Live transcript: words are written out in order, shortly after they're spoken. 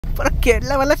पर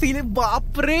केरला वाला फील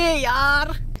बाप रे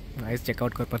यार गाइस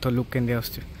चेकआउट कर पतो लुक केंदे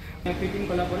आछे फिटिंग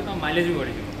कला परे तो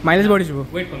माइलेज बढ़ी जिवो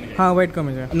वेट कम जाय हां वेट कम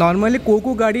जाय नॉर्मली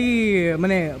को गाड़ी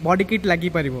माने बॉडी किट लागि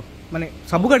परिबो माने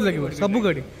सब गाड़ी लागिबो सब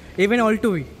गाड़ी इवन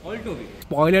ऑल्टो भी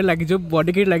स्पॉइलर लागि जो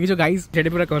बॉडी किट लागि जो गाइस जेडे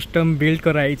पूरा कस्टम बिल्ड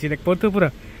कराई छी देख पतो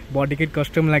पूरा बॉडी किट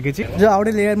कस्टम लागि छी जो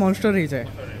आउडे लेयर मॉन्स्टर रही जाय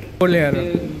 4 लेयर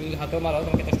हाथ मारो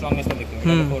तुम केते स्ट्रांगनेस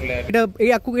देखियो 4 लेयर एटा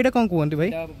ए आकु एटा कोन कोंती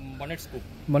भाई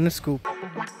bonnet scoop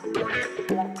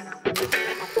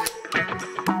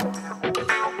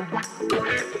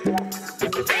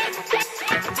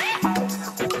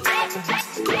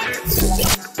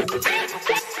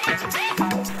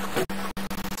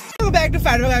back to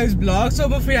फैटबाइकर blog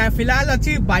so फिलहाल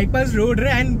अच्छी बाईपास रोड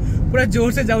रे एंड पूरा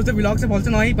जोर से जाऊ ब्लॉग से बोलते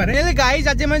नहीं पारे गाइस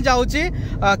आज मैं जाऊँ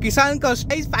किसान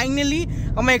कस्टम्स फाइनली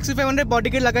हम XUV500 बॉडी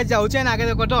किट लगा जाऊँ एंड आगे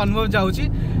देखो तो अनुभव जाऊँ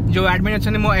जो एडमिन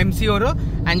अच्छा मो MCO रो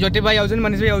एंड ज्योति भाई आउछन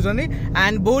मनीष भाई आउछन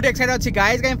एंड बहुत एक्साइटेड अच्छी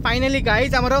गाइस फाइनली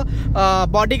गाइस हमरो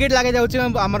बॉडी किट लगा जाऊँ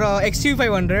हमरो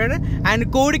XUV500 एंड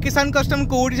कोड किसान कस्टम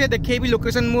कोड से देखिए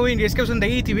लोकेशन मुझे डिस्क्रिप्शन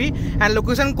देखी थी एंड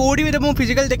लोकेशन कोड भी मुझे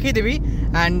फिजिकल देखी देवी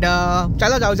एंड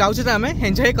चलो जाऊँ तो आम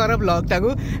एंजॉय कर ब्लॉग टाक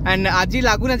एंड आज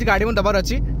लगुन आज गाड़ी में दबार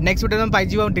अच्छी नेक्स्ट वीडियो में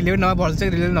पाइज डिलीवरी ना भलसे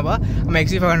डिलीवरी ना हम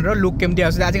XUV500 लुक केमती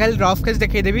आस आज खाली रफ केस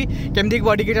देखदेवी केमती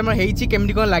बॉडी किट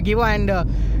केमती कौन लगे एंड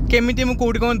केमिति मु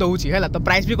कोड कौन दउछि हैला तो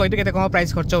प्राइस भी कहते केते कौन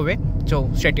प्राइस खर्च हुए सो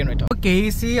स्टे ट्यून विथ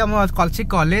केसी हम कलसी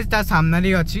कॉलेज ता सामने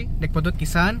रे अछि देखो तो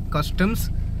किसान कस्टम्स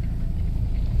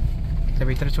से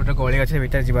भीतर छोटा गली अछि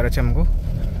भीतर जिबार अछि हमको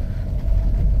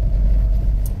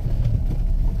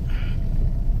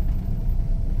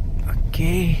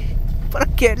ओके पर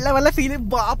केरला वाला फील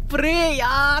बाप रे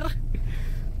यार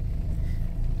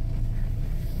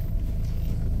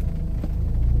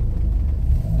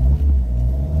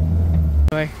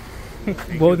भाई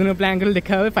बहुत दिन प्लान कर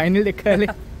देखा है फाइनल देखा है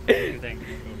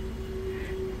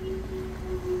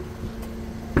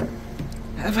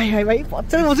भाई भाई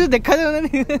पत्थर मुझे देखा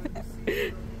नहीं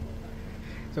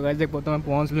सो गाइस देख मैं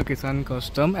पहुँच लो किसान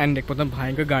कस्टम एंड देख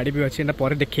भाई को गाड़ी भी अच्छी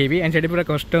पर देखेबी एंड से पूरा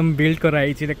कस्टम बिल्ड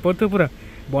कराई देख पूरा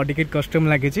बॉडी किट कस्टम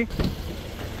लगे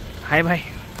हाय भाई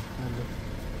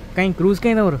कहीं क्रूज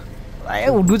कहीं तमर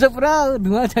उडुच पूरा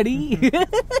धुआं छाड़ी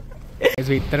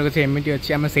भर कुछ एमती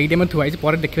अच्छी आम से थुआई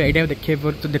पर देखिए ये देखिए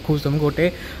तो देखो तुमको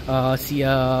गोटे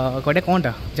गोटे कौन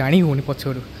टा जानी होनी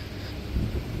पछड़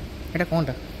एटा कौन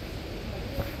टा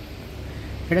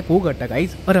एटा को गाड़टा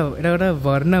गाइज अरे एटा गोटे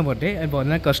वर्ना बोटे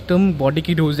वर्ना कस्टम बॉडी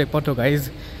किट हो देख पातो गाइज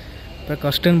पूरा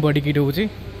कस्टम बॉडी किट हो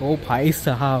ओ भाई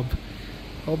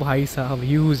साहब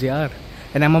यूज यार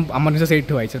एंड आम निज से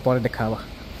थुआई पर देखा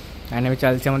एंड अभी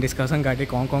चलते हम डिस्कसन गाड़ी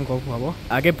कौन कौन कब हम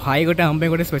आगे भाई गोटे हम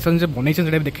गोटे स्पेशल जो बनई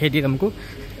देखा दिए तुमको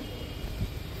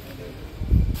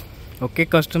ओके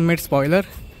कस्टम मेड स्पॉइलर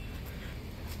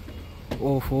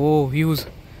ओहो यूज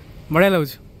बढ़िया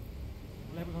लगुच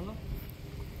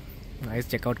गाइस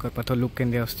चेकआउट कर पतो लुक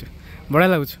केंदे आछे बढ़िया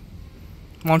लगुच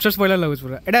मॉन्स्टर स्पॉइलर लगुच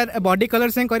पूरा एटा बॉडी कलर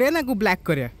से करिया ना को ब्लैक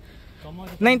करिया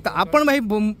नहीं तो आपन भाई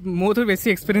मो तो बेसी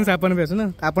एक्सपीरियंस आपन भी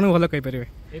ना आपन भलो कहि परिबे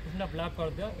एक ब्लैक कर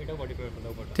दिया एटा बॉडी कलर कर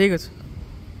दो ठीक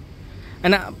है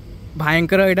ना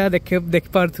भयंकर एटा देख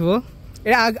पारथबो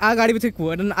एटा आ गाड़ी भी को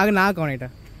आ ना कोन एटा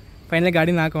फाइनल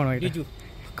गाड़ी ना कोन एटा डीजू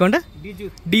कोनटा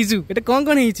डीजू एटा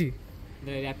कोन हेई छी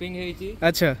रैपिंग हेई छी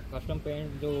अच्छा कस्टम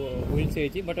पेंट जो व्हील से हेई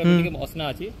छी बट अभी के असना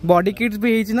अछि बॉडी किट्स भी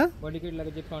हेई छी ना बॉडी किट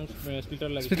लगे जे फ्रंट स्प्लिटर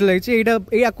लगे छी एटा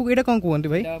ए आकु एटा कोन कोनती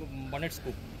भाई एटा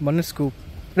बोनेट स्कूप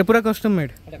एटा पूरा कस्टम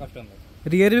मेड एटा कस्टम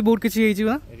मेड रियर भी बहुत किछि हेई छी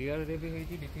ना रियर रे भी हेई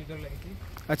छी डिफ्यूजर लगे छी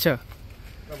अच्छा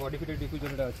तो बॉडी किट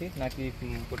डिफ्यूजर अछि ना कि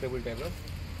पोर्टेबल टाइप रो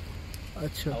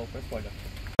अच्छा ऊपर स्पॉइलर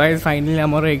गाइस फाइनली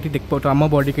हमर एक देख पतो हम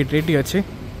बॉडी किट रेडी अछि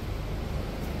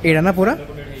एटा ना पूरा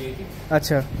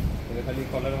अच्छा खाली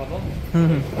कलर हबो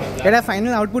एटा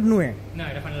फाइनल आउटपुट नु है ना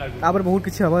एटा फाइनल आउटपुट आबर बहुत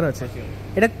किछि हबर अछि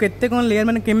एटा केते कोन लेयर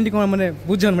माने केमिति कोन माने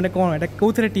बुझन माने कोन एटा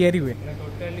कोथरे तयारी हुए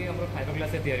टोटली हमरो फाइबर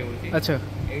ग्लास से तयारी होछि अच्छा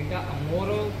एटा मोर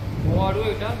मोरो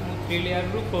एटा 3 लेयर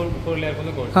रो 4 लेयर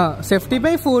कोन कोड हां सेफ्टी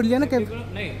पे 4 लेयर ना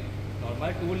नहीं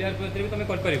नॉर्मल 2 लेयर पे भी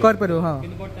तमे कर परिबो हां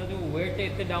किंतु बट जो वेट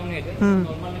एते डाउन हेते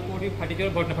नॉर्मल कोड फाटी जो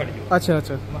बट फाटी जो अच्छा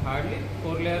अच्छा हार्डली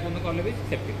 4 लेयर कोन करले भी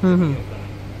सेफ्टी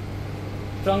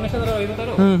स्ट्रांगनेस तो रहिबो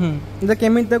तारो द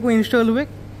केमिति तक इंस्टॉल हुए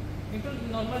इंस्टॉल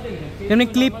नॉर्मल देबे यानी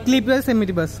क्लिप है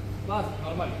सेमिति बस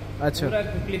नॉर्मल अच्छा पूरा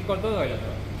क्लिक कर दो होइला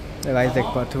तो गाइस देख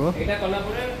पाथो एटा कला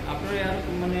परे आपन यार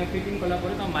माने फिटिंग कला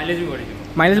परे तो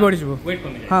माइलेज बढ़ी जिवो वेट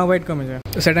कम जाय हां वेट कम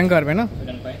जाय सेटिंग करबे ना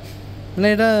सेटिंग पाए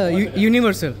माने एटा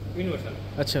यूनिवर्सल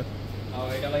अच्छा आ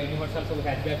एटा यूनिवर्सल सब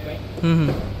हैचबैक पाए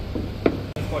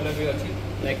स्पॉइलर भी अछि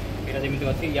लाइक एटा जेमिति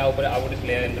अछि या ऊपर आउट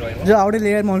लेयर एंड रहइबो जो आउट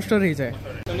लेयर मॉन्स्टर रही जाय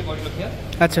टोटली बॉडी लखिया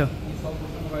अच्छा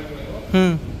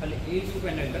खाली ए जो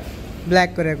पैनल ब्लैक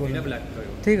करे को एटा ब्लैक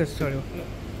करियो ठीक अछि चलियो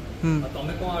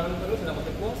तमे को ऑर्डर करो सेटा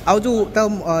मते को आ जो त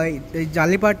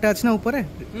जाली पार्ट अछि ना ऊपर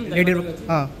रेडी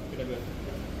हां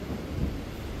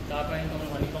ता पय हम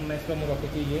हनीकॉम मैच को मु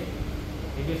रखि ये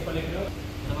एडीएस पर लेखलो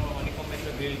हम हनीकॉम मैच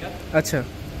रो ग्रिल का अच्छा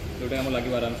जोटा हम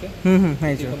लागि आराम से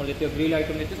है जे हम जते ग्रिल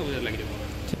आइटम नेते सब लागि देबो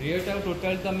रियर टा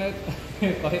टोटल तमे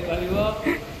कहि परिबो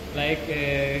लाइक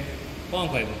कोन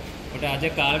कहबो ओटा आज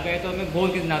कार का तो हमें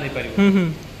बहुत कितना दे परिबो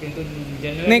किंतु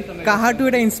जनरली नहीं कहा टू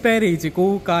एटा इंस्पायर हिची को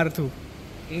कार थू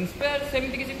इंस्पायर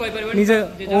सेमिति किछि कहि परिबो निज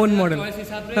ओन मॉडल चॉइस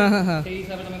हिसाब रे सेही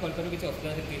हिसाब रे तमे कॉल करू किछि ऑप्शन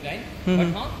से डिजाइन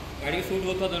बट हां गाड़ी सूट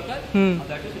होतो दरकार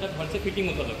दैट इज सेटा घर से फिटिंग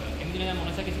होतो दरकार एमति ना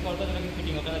मनसा किछि करतो जरा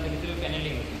फिटिंग होतो जेमिति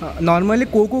पैनलिंग होतो नॉर्मली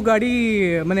को गाड़ी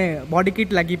माने बॉडी किट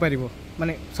लागि परिबो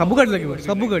माने सब गाड़ी लागिबो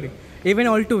सब गाड़ी इवन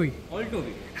ऑल्टो भी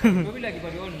लागि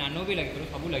परिबो नानो भी लागि परिबो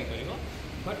सब लागि परिबो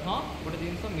बट हां गोटे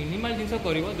जिंस मिनिमल जिंस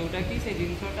करिवो जोटा कि से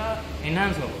जिंसटा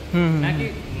एनहांस हो ना कि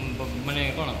माने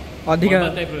कोन अधिक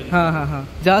हां हां हां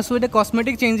जस्ट with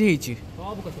कॉस्मेटिक चेंज हेची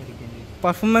सब कॉस्मेटिक चेंज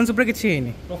परफॉर्मेंस ऊपर किछि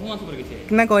हेनी परफॉर्मेंस ऊपर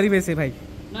किछि ना करिवे से भाई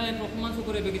ना परफॉर्मेंस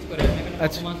ऊपर एबे किछि करे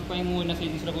परफॉर्मेंस पई मु ना से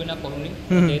जिंसरा कोइ ना करूनी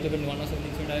जेते बे नवा सब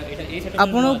जिंसटा एटा ए सेटअप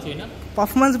आपण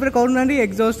परफॉर्मेंस ऊपर करूनांडी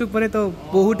एग्जॉस्ट ऊपर तो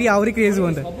बहुत ही आवरी क्रेज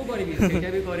होंदा सब करिवि सेटा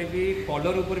भी करिवि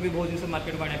कलर ऊपर भी बहुत जिंस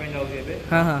मार्केट बाणा पे जाउ एबे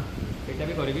हां हां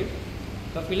सेटा भी करिवि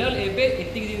तो फिलहाल एबे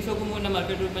एतिक जिंस को मु ना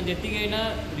मार्केट में जेतिक ना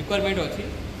रिक्वायरमेंट अछि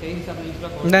सेही हिसाब से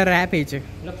जिंसरा ना रैप हेचे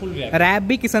ना फुल रैप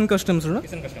भी किसान कस्टम्स नो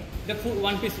किसान custom the full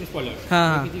one piece spoiler हां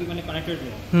किछि माने connected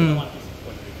no one piece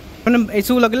spoiler माने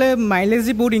एसु लगले माइलेज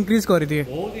भी बहुत इंक्रीज कर दिए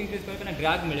बहुत इंक्रीज कर ना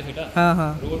ड्रैग मिले सेटा हां हां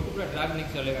रोड को पूरा ड्रैग नहीं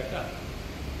चलेगा का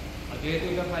और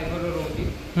जेतु इटा फाइबर रो रोटी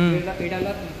एटा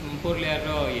ला 4 लेयर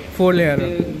रो ये 4 लेयर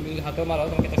हाथ मारो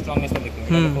तो कितना स्ट्रांगनेस देखो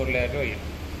 4 लेयर रो ये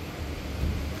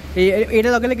एटा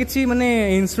लगले किछि माने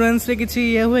इंश्योरेंस रे किछि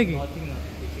ये होय कि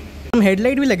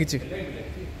हेडलाइट भी लगी छी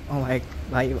ओ भाई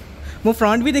भाई मो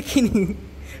फ्रंट भी देखिनी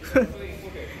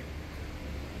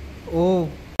ओ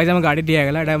हम गाड़ी दिया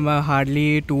गला एटा हार्डली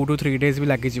 2 to 3 days भी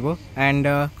लागी जीवो एंड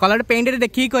कलर पेंट रे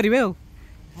देखि करिवे हो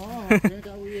हां पेंट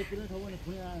आ ये पेंट होबो ने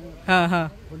हां हां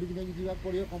खोली के जीवा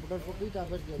पड़ियो कंप्यूटर पकई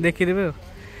तापर देखि देबे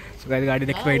सो गाइस गाड़ी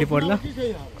देखि बैठी पड़ला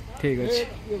ठीक अछि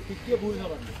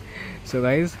सो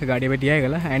गाइस गाड़ी पे दिया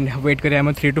गला एंड वेट करे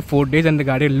हम 3 to 4 days एंड द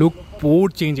गाड़ी लुक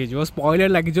बहुत चेंज है जो स्पॉइलर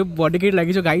लागी जो बॉडी किट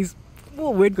लागी जो गाइस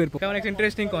वो वेट कर कौन एक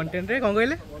इंटरेस्टिंग कंटेंट रे कोन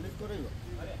कहले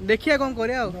देखिए कौन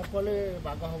करे आ नपले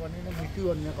बागा होबनी ने मिट्टी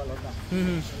अन्य कलर का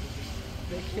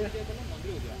देखिए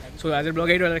सो आज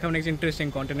ब्लॉग एट वाला हम next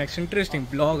interesting content next interesting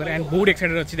blog and बहुत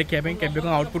एक्साइटेड अछि देखिया पे केबे को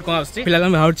आउटपुट कोन आछि फिलहाल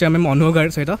हम आउट हम अनुभव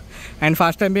गाड़ी सहित एंड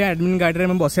फर्स्ट टाइम भी एडमिन गाड़ी रे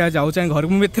हम बसिया जाउ छै घर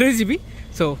में थ्रे जीबी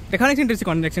सो देखा next interesting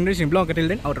content next interesting blog till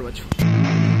then outer watch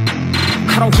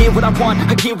I don't get what I want,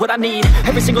 I get what I need.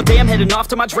 Every single day I'm heading off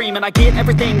to my dream, and I get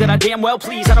everything that I damn well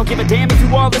please. I don't give a damn if you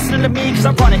all listening to me, cause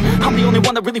I run it. I'm the only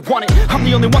one that really want it, I'm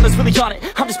the only one that's really on it.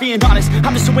 I'm just being honest,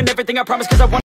 I'm just doing everything I promise, cause I want